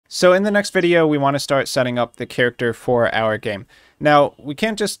So in the next video, we want to start setting up the character for our game. Now, we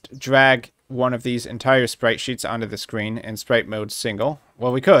can't just drag one of these entire sprite sheets onto the screen in sprite mode single.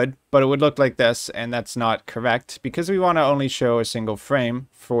 Well, we could, but it would look like this, and that's not correct because we want to only show a single frame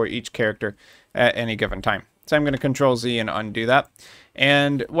for each character at any given time. So I'm going to Control Z and undo that.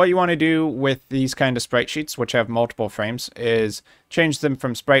 And what you want to do with these kind of sprite sheets, which have multiple frames, is change them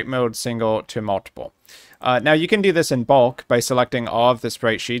from sprite mode single to multiple. Now you can do this in bulk by selecting all of the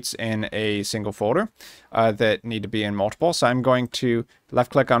sprite sheets in a single folder that need to be in multiple. So I'm going to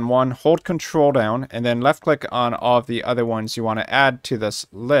left click on one, hold Control down, and then left click on all of the other ones you want to add to this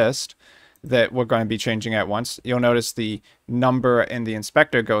list that we're going to be changing at once. You'll notice the number in the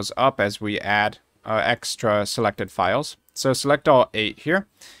inspector goes up as we add extra selected files. So select all 8 here,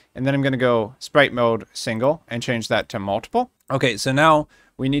 and then I'm going to go sprite mode single and change that to multiple. Okay, so now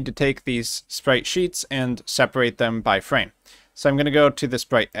we need to take these sprite sheets and separate them by frame. So I'm going to go to the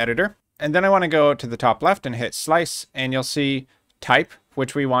sprite editor, and then I want to go to the top left and hit slice, and you'll see type,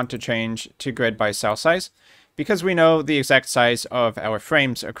 which we want to change to grid by cell size, because we know the exact size of our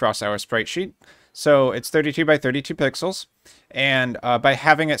frames across our sprite sheet. So it's 32 by 32 pixels, and by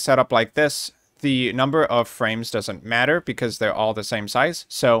having it set up like this, the number of frames doesn't matter because they're all the same size,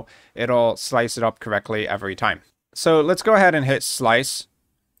 so it'll slice it up correctly every time. So let's go ahead and hit slice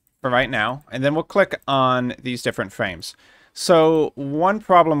for right now, and then we'll click on these different frames. So one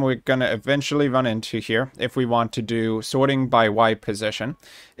problem we're going to eventually run into here, if we want to do sorting by Y position,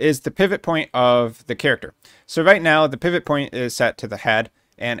 is the pivot point of the character. So right now the pivot point is set to the head,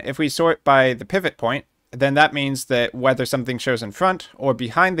 and if we sort by the pivot point, then that means that whether something shows in front or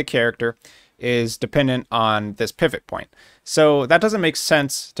behind the character is dependent on this pivot point. So that doesn't make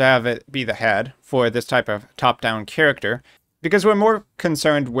sense to have it be the head for this type of top-down character, because we're more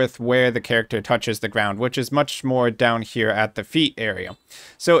concerned with where the character touches the ground, which is much more down here at the feet area.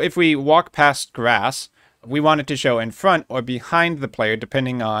 So if we walk past grass, we want it to show in front or behind the player,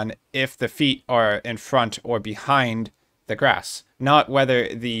 depending on if the feet are in front or behind the grass, not whether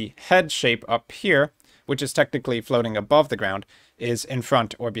the head shape up here, which is technically floating above the ground, is in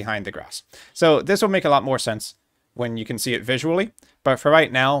front or behind the grass. So this will make a lot more sense when you can see it visually, but for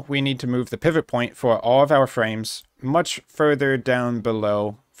right now, we need to move the pivot point for all of our frames much further down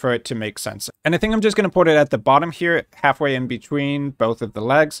below for it to make sense. And I think I'm just going to put it at the bottom here, halfway in between both of the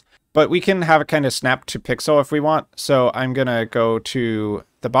legs, but we can have it kind of snap to pixel if we want. So I'm going to go to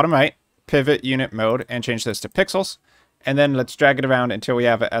the bottom right, pivot unit mode, and change this to pixels. And then let's drag it around until we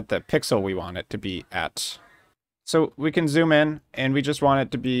have it at the pixel we want it to be at. So we can zoom in, and we just want it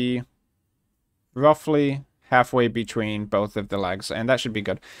to be roughly halfway between both of the legs, and that should be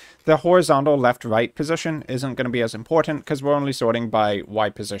good. The horizontal left-right position isn't going to be as important because we're only sorting by Y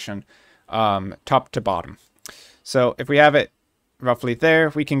position, top to bottom. So if we have it roughly there,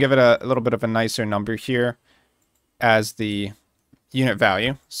 we can give it a little bit of a nicer number here as the unit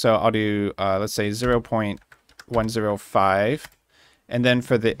value. So I'll do, let's say 0.105, and then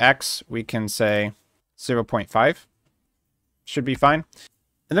for the X, we can say 0.5. Should be fine.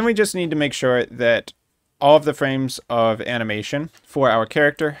 And then we just need to make sure that all of the frames of animation for our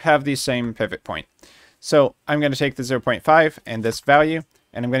character have the same pivot point. So I'm going to take the 0.5 and this value,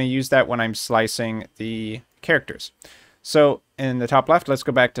 and I'm going to use that when I'm slicing the characters. So in the top left, let's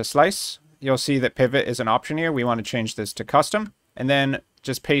go back to slice. You'll see that pivot is an option here. We want to change this to custom, and then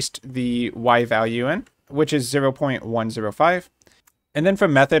just paste the Y value in, which is 0.105. And then for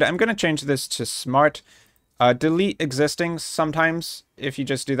method, I'm going to change this to smart. Delete existing. Sometimes if you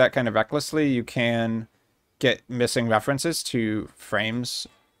just do that kind of recklessly, you can get missing references to frames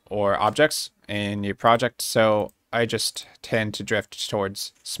or objects in your project. So I just tend to drift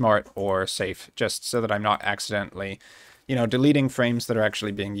towards smart or safe, just so that I'm not accidentally, deleting frames that are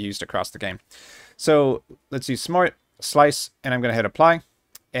actually being used across the game. So let's use smart, slice, and I'm going to hit apply.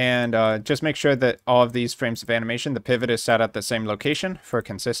 And just make sure that all of these frames of animation, the pivot is set at the same location for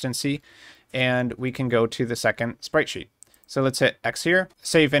consistency. And we can go to the second sprite sheet. So let's hit X here,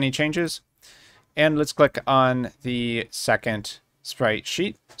 save any changes. And let's click on the second sprite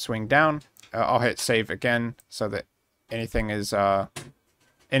sheet, swing down. I'll hit save again so that anything is,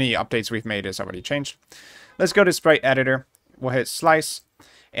 any updates we've made is already changed. Let's go to sprite editor. We'll hit slice.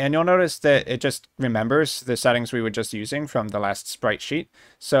 And you'll notice that it just remembers the settings we were just using from the last sprite sheet.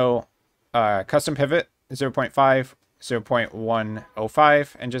 So custom pivot 0.5,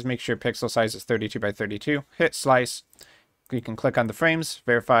 0.105, and just make sure pixel size is 32 by 32. Hit slice. You can click on the frames,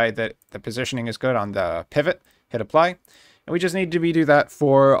 verify that the positioning is good on the pivot, hit apply. And we just need to redo that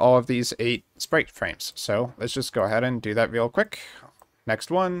for all of these 8 sprite frames. So let's just go ahead and do that real quick.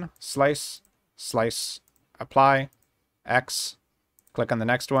 Next one, slice, slice, apply, X, click on the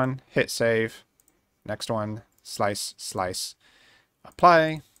next one, hit save, next one, slice, slice,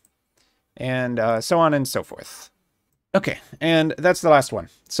 apply, and so on and so forth. Okay, and that's the last one.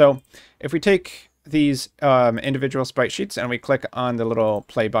 So if we take these individual sprite sheets and we click on the little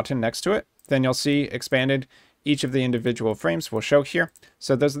play button next to it, then you'll see expanded. Each of the individual frames will show here.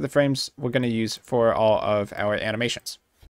 So those are the frames we're going to use for all of our animations.